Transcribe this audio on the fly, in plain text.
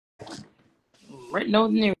Right now,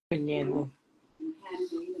 and everything.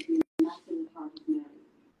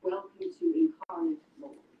 Welcome to Incarnate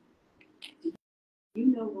Lord. Do you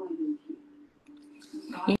know why you're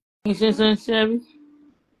here? You said something, Chevy?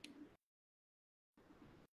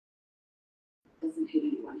 Doesn't hate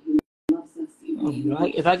anyone. He loves us.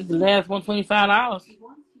 Like, if I get the last $125. He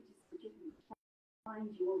wants you to forgive me. Find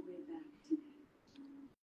your way back to him.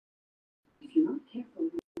 If you're not careful,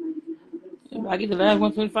 you might even have a little. If I get the last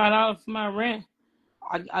 $125 for my rent,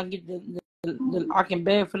 I get I can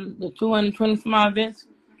beg for the 220 for my events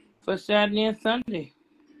for Saturday and Sunday.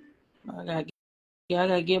 I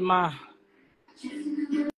gotta get my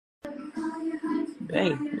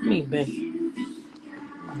bag.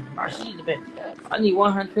 I need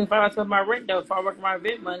 $125 for my rent though if I work my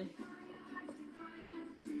event money.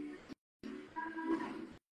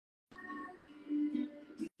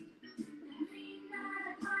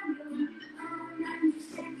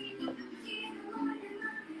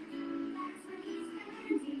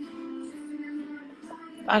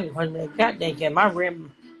 I can put that goddamn kid. My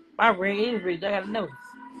rent is reached. I gotta know.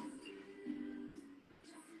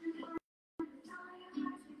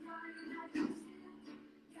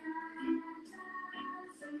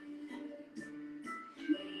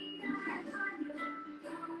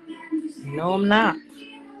 No, I'm not.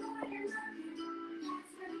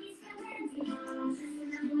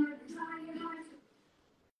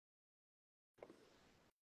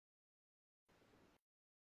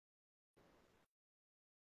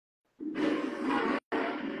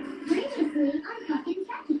 Graciously, I'm fucking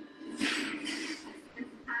Chucky. This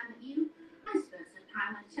time with you, I spent some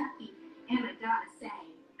time with Chucky, and I gotta say,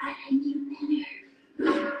 I like you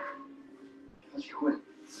better. Let's quit.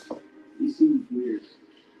 You seem weird.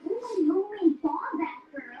 Oh, you only saw that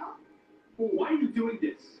girl. Well, why are you doing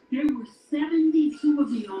this? There were 72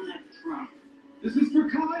 of you on that truck. This is for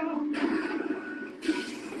Kyle.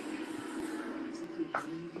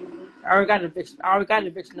 I already got the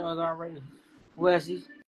eviction notice already. Wesley.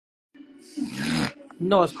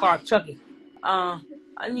 No, it's called Chucky. I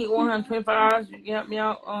need $125. You can help me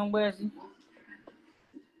out, Wesley.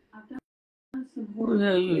 Who the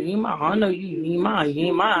hell you? You ain't mine. I know you. You ain't mine. You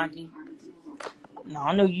ain't mine, auntie. No,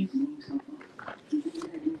 I know you.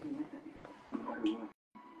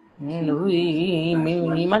 You know who he ain't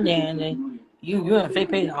me, my damn thing. You ain't fake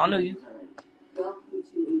page. I know you. Welcome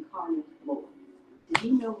to Incarnate Lord. Did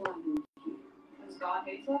you know why you're here? Because God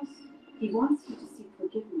hates us? He wants you to seek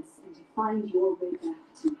forgiveness and to find your way back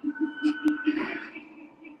to him.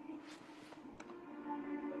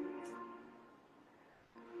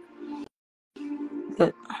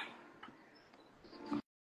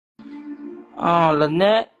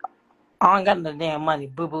 Lynette, I ain't got no damn money,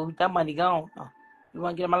 boo boo. That money gone. You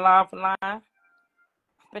wanna get my live for line?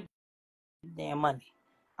 Spend the damn money.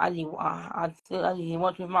 I need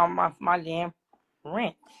one to my damn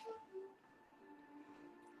rent.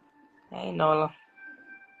 Ain't no.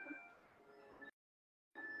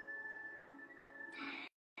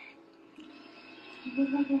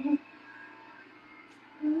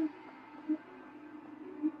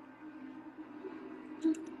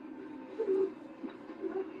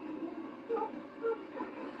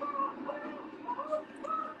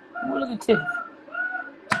 Look at Tiffany.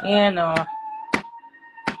 Yeah, no.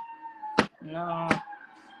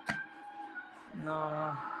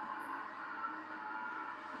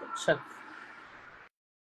 Chuck.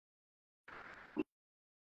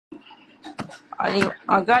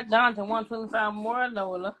 I got down to 125 more,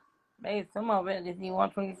 Lola. Maybe some of it just need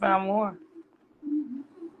 125 more.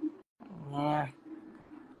 Yeah.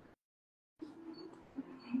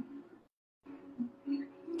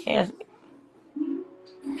 Cash.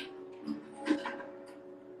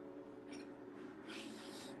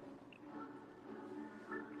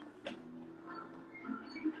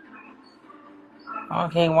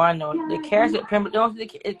 Okay, why no? The cash at pin, don't the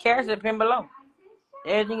cash at pin below.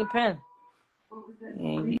 Everything is pin.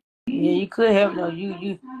 Yeah, you could help though.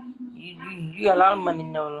 You got a lot of money,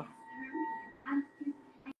 Nola.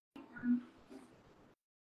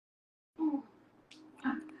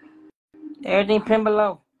 Everything pin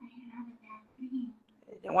below.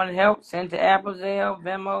 They want to help? Send to Apple, Zelle,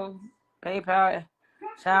 Venmo, PayPal,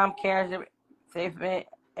 Chime Cash, Safe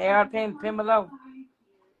AR pin below.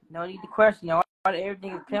 No need to question.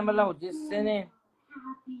 Everything is pin below. Just send in.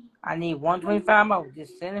 I need 125 more.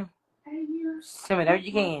 Just send him. Send whatever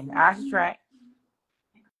you can. I subtract.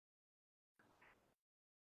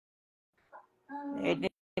 Everything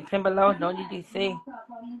pin below. No need to see.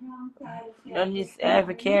 No need to ask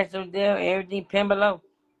for cash or there. Everything pin below.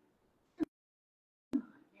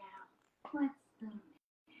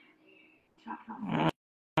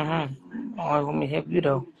 Always want me to help you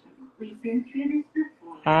though. We've been through this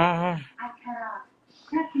before. I cut off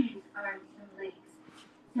Chucky's arms and legs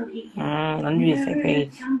so he can I knew the fake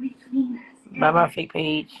page. come between us. Bye bye, fake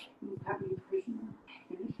page.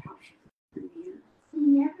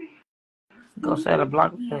 Never Go set a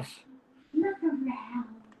block this. look around.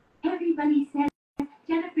 Everybody says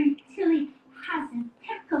Jennifer Tilly has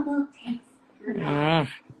impeccable taste.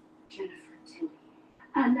 Jennifer Tilly.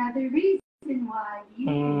 Another reason why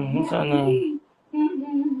you What's her name?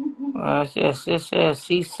 It says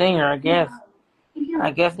C Singer, I guess.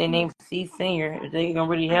 I guess they named C Singer. If they gonna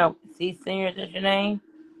really help. C Singer, is that your name?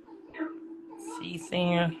 C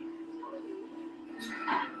Singer.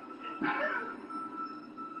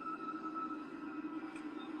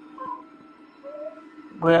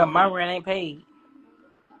 Well, my rent ain't paid.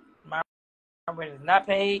 My rent is not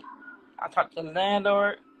paid. I talked to the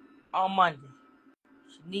landlord on Monday.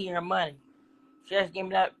 She need her money. She just gave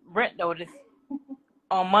me that rent notice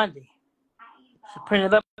on Monday. She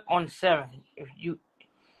printed it up on the 7th. If you,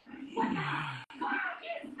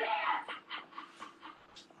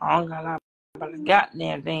 I don't got a lot about the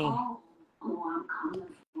goddamn thing.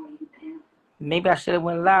 Maybe I should have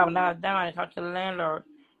went live when I was down and talked to the landlord.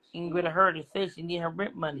 You can get her to say she need her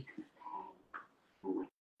rent money.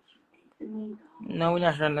 No, we're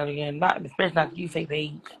not trying that again. Not especially not you, fake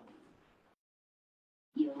page.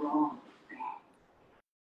 You're wrong.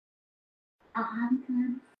 I'm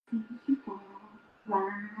gonna see you fall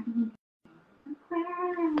riding the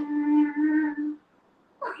crowd.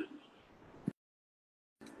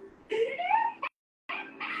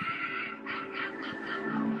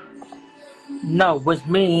 No, which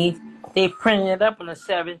means they printed it up on the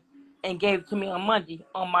 7th and gave it to me on Monday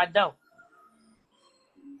on my door.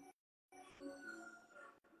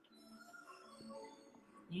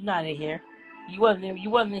 You not in here. You wasn't in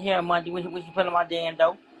here on Monday when she put on my damn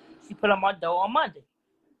door. She put on my door on Monday.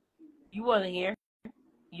 You wasn't here.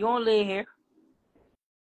 You don't live here.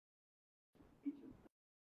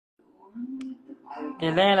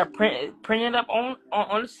 The landlord printed up on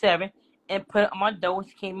the 7th and put it on my door when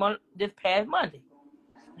she came on this past Monday.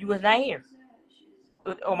 You was not here.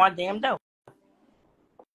 On my damn door.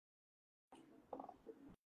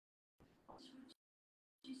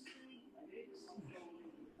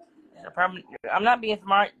 I'm not being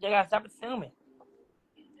smart. They gotta stop assuming.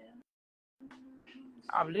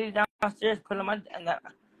 I'm literally downstairs putting my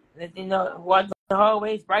you know, watch the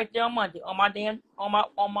hallways right there on Monday on my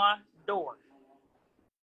door.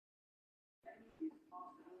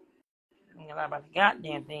 You know about the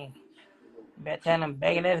goddamn thing. Better tell them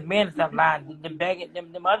begging ass men and stuff lying. Them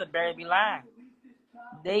other beggars be lying.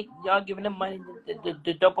 Y'all giving them money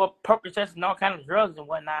to dope up Percocets and all kind of drugs and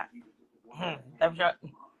whatnot. That's your.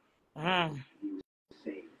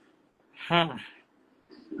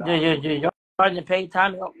 Y'all didn't pay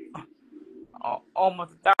Tommy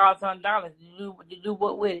almost $1,000 to do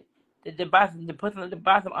what with it? To buy some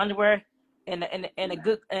underwear and a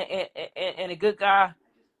good guy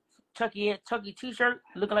Chucky t-shirt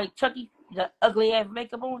looking like Chucky, the ugly ass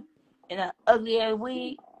makeup on, and an ugly ass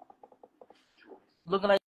wig looking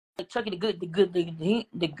like Chucky,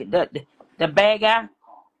 the bad guy.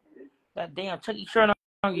 That damn Chucky shirt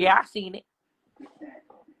on. Yeah, I seen it.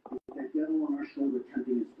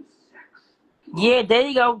 Yeah, there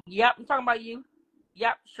you go. Yep, I'm talking about you.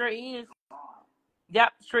 Yep, sure is.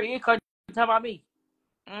 Yep, sure is. Cause you talking about me.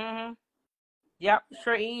 Yep,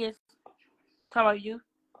 sure is. Talking about you.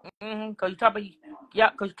 Cause you talking about you.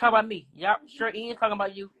 Yep, cause you talking about me. Yep, sure is talking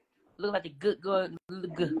about you. Look like a good girl.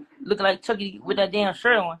 Looking like Chucky with that damn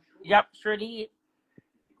shirt on. Yep, sure did.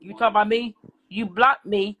 You talk about me. You blocked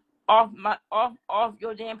me off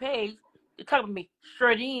your damn page. You talk about me.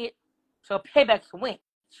 Sure did. So payback's win.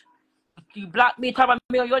 You blocked me. Talk about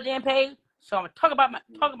me on your damn page. So I'm talk about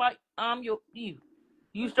you.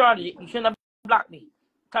 You started it. You shouldn't have blocked me.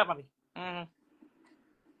 Talk about me.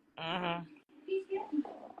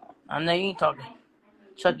 I know you ain't talking.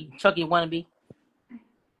 Chucky wannabe.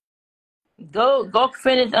 Go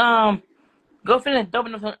finish doping up. Go finish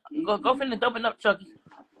doping up, Chucky.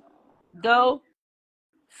 Go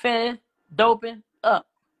finish doping up.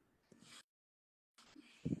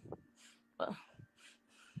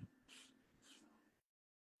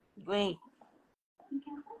 Green.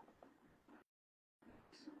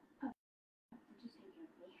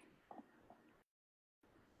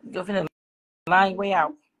 Go finish lying way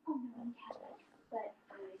out. But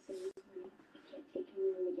seriously, I can't take you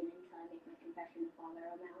again until I make my confession to Father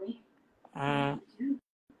O'Malley.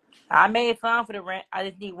 I made fun for the rent. I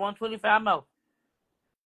just need 125 more.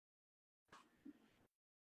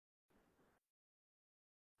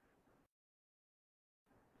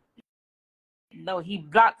 No, he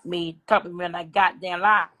blocked me, talking to me on that goddamn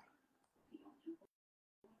live.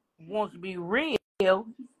 Wants to be real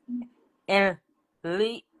and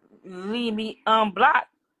leave me unblocked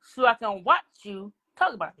so I can watch you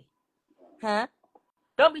talk about me. Huh?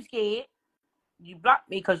 Don't be scared. You blocked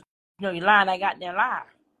me because you're lying that goddamn lie.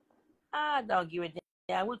 I don't give a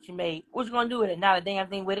damn what you made. What you gonna do with it? Not a damn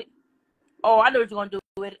thing with it. Oh, I know what you're gonna do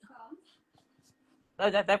with it.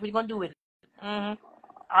 That's what you're gonna do with it. I know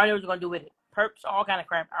what you're gonna do with it. Perps, all kind of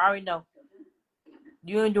crap. I already know.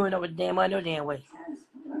 You ain't doing no damn money, no damn way.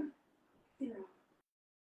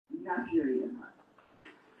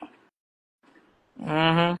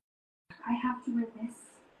 I have to wear this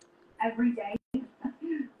every day.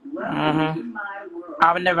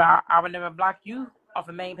 I would never block you off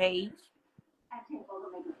the main page. I take all the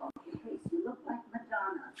makeup off your face. You look like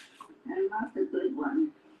Madonna. And not the good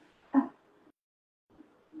one.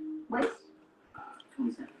 Wait.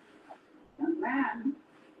 27. Young man.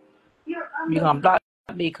 You're gonna block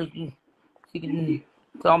me because you can.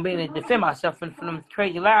 So I'm being able to defend myself from them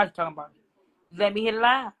crazy lies you're talking about. Let me hit a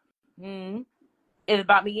lie. It's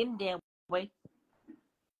about me in the damn way.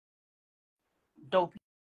 Dopey.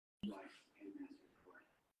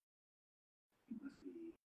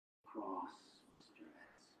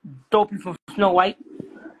 Dopey from Snow White.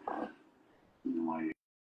 You know why you're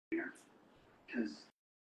here? Because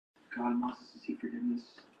God wants us to seek forgiveness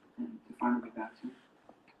and to find our way back to Him.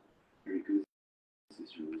 Very good,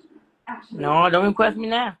 Sister Elizabeth. Actually, No, don't even question me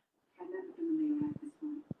now. I've never been a mayor at this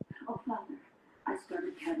point. Oh, Father, I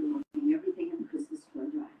started cataloging everything in the Christmas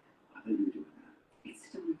flood drive. I thought you were doing that. It's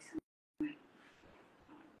still weeks away.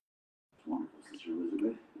 It's wonderful, Sister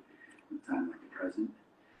Elizabeth. A time like the present,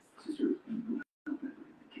 Sister Elizabeth will help everyone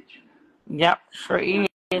in the kitchen. Yep, sure is.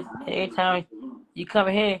 Every time you come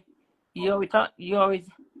here, you always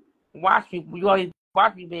watch me. You always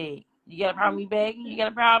watch me beg. You got a problem with me begging? You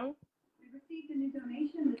got a problem? We received a new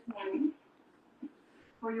donation this morning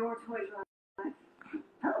for your toy drive.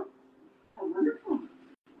 Oh, how wonderful.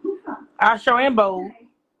 Who from? I'll show Embo.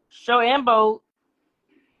 Show Embo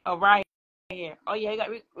a right here. Oh yeah,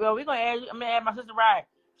 we're gonna add you. I'm gonna add my sister Ryan.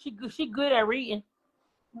 She good at reading.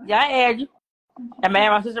 Yeah, I add you. I'm gonna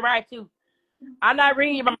add my sister Ryan too. I'm not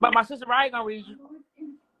reading, but my sister Ryan gonna read you.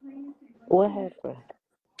 What happened?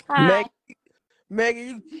 Hi. Maggie,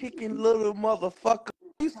 you chicken little motherfucker.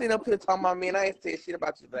 You sitting up here talking about me and I ain't said shit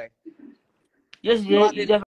about you today. Yes, you did. You